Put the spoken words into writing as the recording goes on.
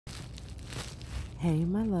Hey,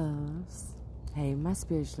 my loves. Hey, my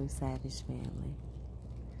spiritually savage family.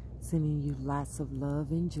 Sending you lots of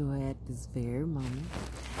love and joy at this very moment.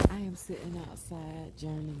 I am sitting outside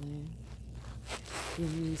journaling,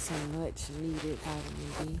 giving you some much needed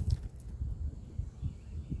vitamin D.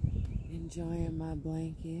 Enjoying my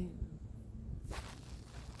blanket.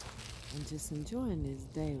 And just enjoying this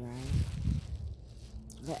day, right?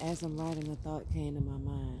 But as I'm writing, a thought came to my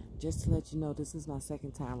mind. Just to let you know, this is my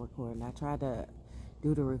second time recording. I tried to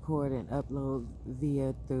do the record and upload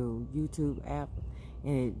through YouTube app,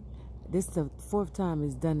 and this is the fourth time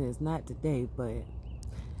it's done this. Not today, but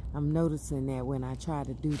I'm noticing that when I try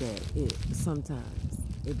to do that, sometimes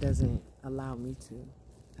it doesn't allow me to.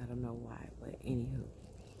 I don't know why, but anywho,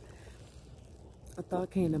 a thought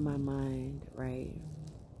came to my mind, right?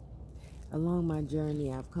 Along my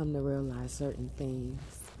journey, I've come to realize certain things.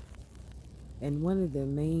 And one of the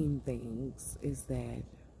main things is that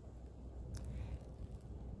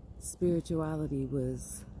spirituality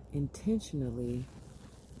was intentionally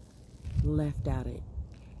left out of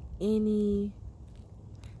any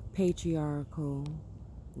patriarchal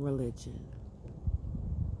religion.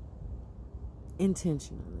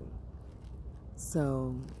 Intentionally.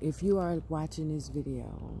 So, if you are watching this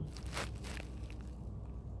video,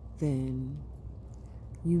 then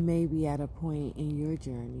you may be at a point in your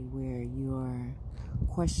journey where you're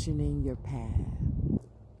questioning your path.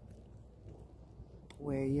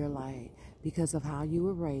 Where you're like, because of how you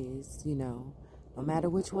were raised, no matter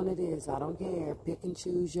which one it is, I don't care. Pick and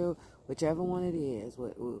choose whichever one it is.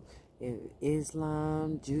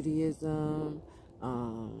 Islam, Judaism,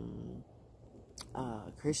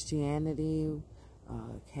 Christianity,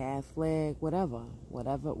 Catholic, whichever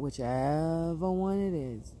one it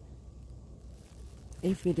is.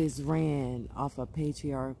 If it is ran off a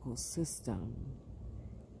patriarchal system,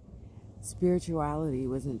 spirituality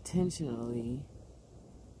was intentionally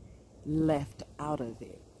left out of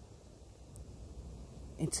it.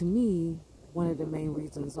 And to me, one of the main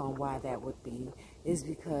reasons on why that would be is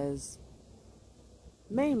because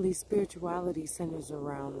mainly spirituality centers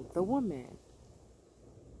around the woman.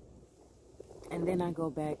 And then I go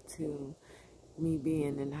back to me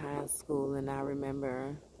being in high school, and I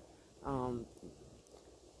remember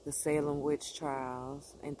the Salem witch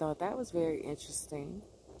trials, and thought that was very interesting,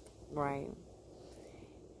 right?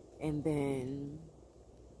 And then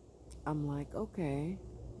I'm like, okay,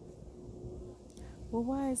 well,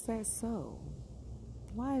 why is that so?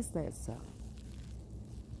 Why is that so?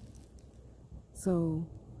 So,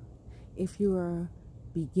 if you are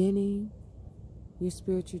beginning your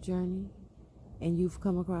spiritual journey and you've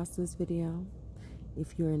come across this video,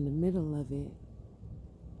 if you're in the middle of it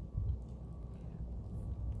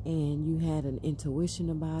and you had an intuition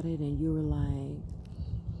about it and you were like,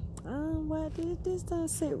 why this doesn't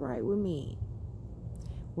sit right with me?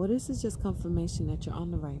 Well, this is just confirmation that you're on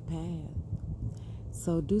the right path.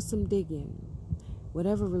 So do some digging.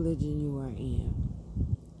 Whatever religion you are in.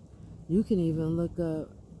 You can even look up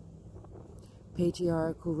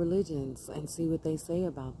patriarchal religions and see what they say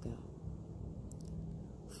about them.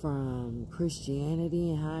 From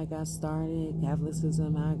Christianity and how it got started,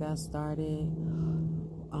 Catholicism, how it got started,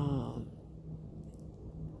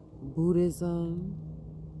 Buddhism,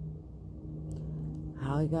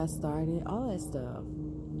 how it got started, all that stuff.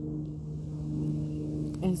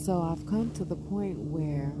 And so I've come to the point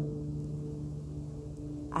where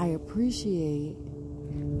I appreciate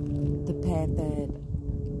the path that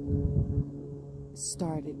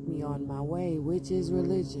started me on my way, which is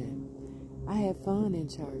religion. I had fun in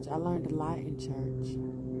church. I learned a lot in church.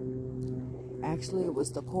 Actually, it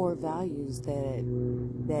was the core values that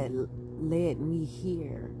led me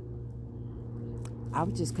here. I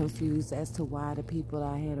was just confused as to why the people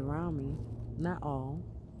I had around me, not all,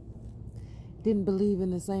 didn't believe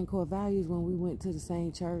in the same core values when we went to the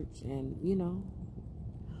same church, and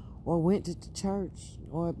or went to church,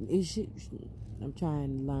 or I'm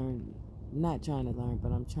trying to learn, not trying to learn,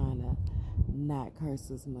 but I'm trying to not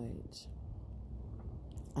curse as much.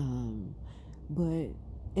 But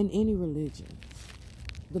in any religion,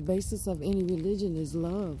 the basis of any religion is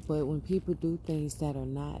love. But when people do things that are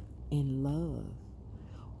not in love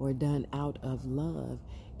or done out of love,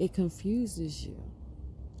 it confuses you.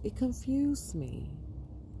 It confused me.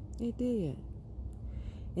 It did.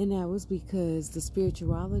 And that was because the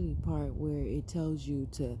spirituality part, where it tells you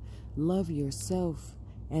to love yourself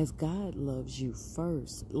as God loves you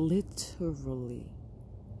first, literally.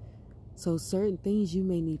 So certain things you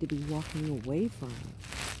may need to be walking away from.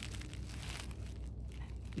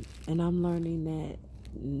 And I'm learning that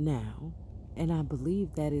now. And I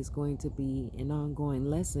believe that is going to be an ongoing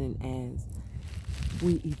lesson as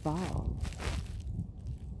we evolve.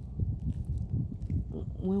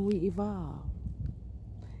 when we evolve.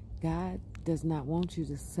 God does not want you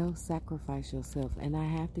to self-sacrifice yourself. And I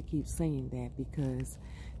have to keep saying that because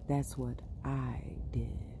that's what I did.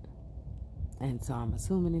 And so I'm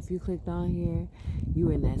assuming if you clicked on here,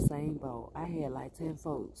 you in that same boat. I had like 10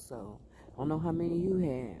 folks, so I don't know how many you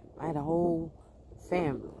had. I had a whole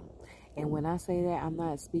family. And when I say that, I'm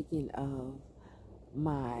not speaking of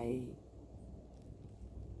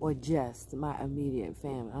just my immediate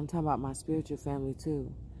family. I'm talking about my spiritual family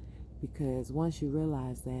too. Because once you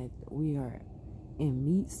realize that we are in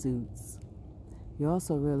meat suits, you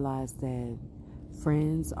also realize that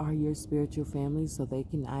friends are your spiritual family, so they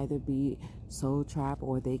can either be soul tribe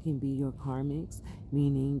or they can be your karmics,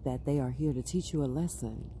 meaning that they are here to teach you a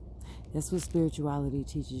lesson. That's what spirituality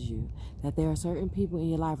teaches you, that there are certain people in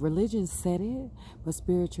your life. Religion said it, but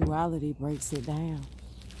spirituality breaks it down.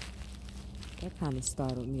 That kind of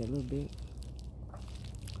startled me a little bit,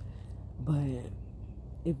 but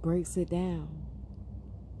it breaks it down.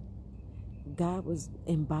 God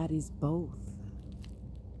embodies both.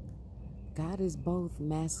 God is both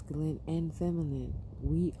masculine and feminine.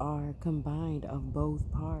 We are combined of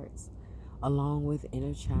both parts, along with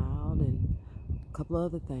inner child and a couple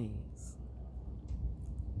other things.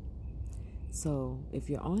 So if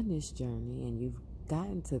you're on this journey and you've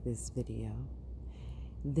gotten to this video,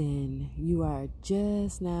 then you are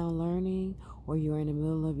just now learning, or you're in the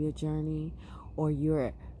middle of your journey, or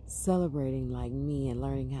you're celebrating like me and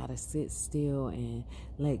learning how to sit still and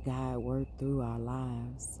let God work through our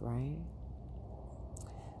lives, right?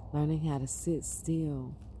 Learning how to sit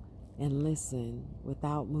still and listen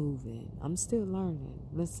without moving. I'm still learning.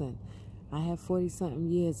 Listen, I have 40-something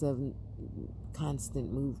years of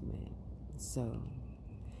constant movement. So,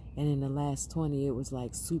 and in the last 20, it was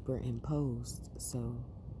like superimposed. So,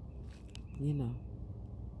 you know.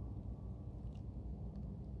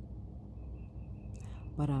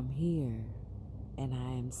 But I'm here and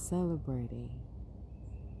I am celebrating.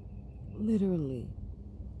 Literally.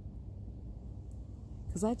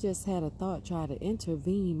 Because I just had a thought try to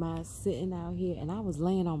intervene my sitting out here, and I was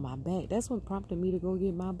laying on my back. That's what prompted me to go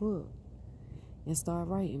get my book and start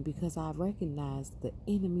writing, because I recognized the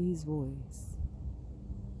enemy's voice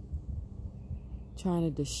trying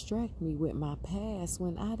to distract me with my past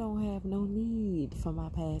when I don't have no need for my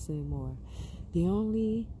past anymore. The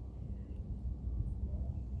only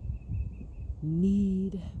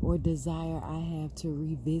need or desire I have to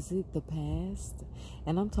revisit the past,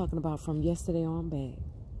 and I'm talking about from yesterday on back,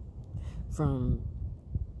 from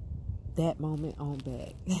that moment on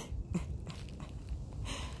back.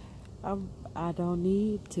 I don't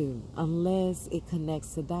need to, unless it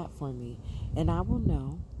connects the dot for me, and I will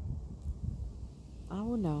know.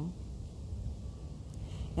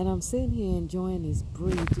 And I'm sitting here enjoying this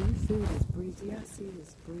breeze. Do you feel this breeze? Do y'all see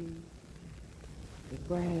this breeze? The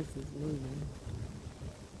grass is moving.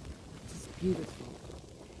 It's beautiful.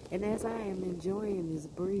 And as I am enjoying this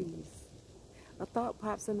breeze, a thought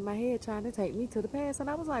pops into my head trying to take me to the past. And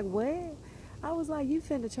I was like, what? I was like, you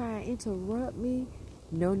finna try and interrupt me?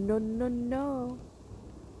 No, no, no, no.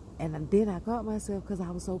 And then I caught myself because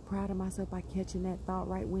I was so proud of myself by catching that thought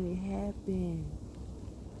right when it happened.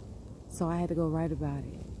 So I had to go write about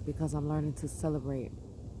it, because I'm learning to celebrate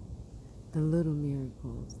the little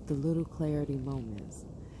miracles, the little clarity moments.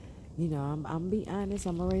 You know, I'm be honest,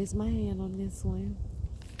 I'm gonna raise my hand on this one.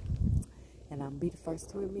 And I'm be the first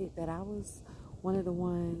to admit that I was one of the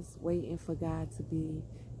ones waiting for God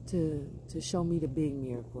to show me the big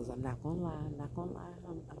miracles. I'm not gonna lie,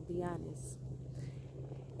 I'll be honest.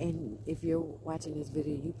 And if you're watching this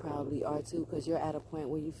video, you probably are too, because you're at a point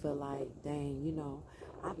where you feel like, dang, you know,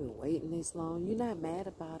 I've been waiting this long. You're not mad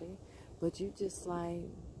about it, but you just like,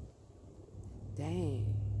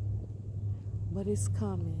 dang, but it's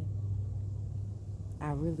coming.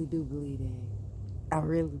 I really do believe that. I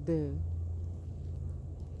really do.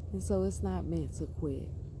 And so it's not meant to quit.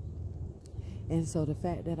 And so the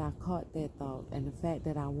fact that I caught that thought, and the fact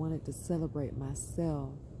that I wanted to celebrate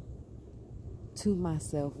myself, to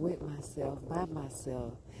myself, with myself, by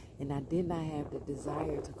myself, and I did not have the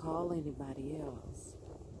desire to call anybody else,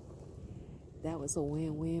 that was a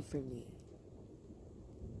win-win for me.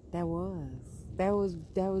 That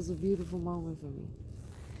was a beautiful moment for me,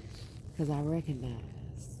 because I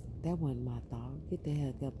recognized that wasn't my thought. Get the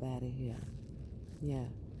heck up out of here. Yeah.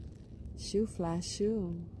 Shoo fly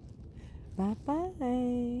shoo.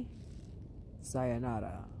 Bye-bye.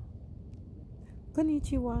 Sayonara.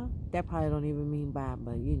 Konnichiwa. That probably don't even mean bye,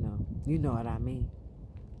 but you know what I mean.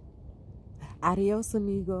 Adios,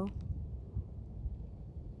 amigo.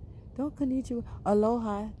 Don't konnichiwa.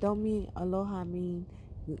 Aloha. Don't mean aloha mean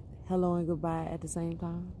hello and goodbye at the same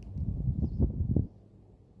time.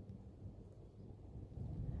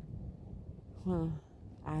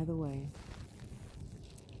 Either way.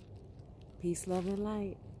 Peace, love, and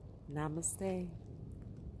light. Namaste.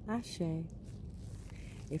 Ashe.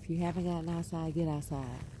 If you haven't gotten outside, get outside.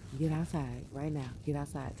 Get outside right now. Get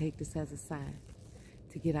outside. Take this as a sign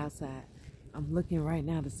to get outside. I'm looking right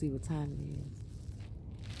now to see what time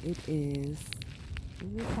it is.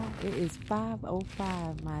 It is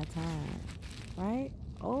 5:05 my time. Right?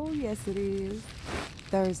 Oh, yes, it is.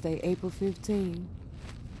 Thursday, April 15th.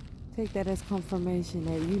 Take that as confirmation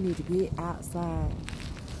that you need to get outside.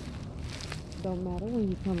 Don't matter when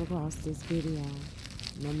you come across this video.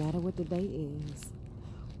 No matter what the day is.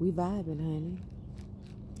 We vibing, honey.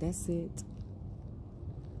 That's it.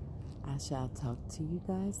 I shall talk to you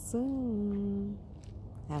guys soon.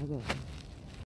 Have a good one.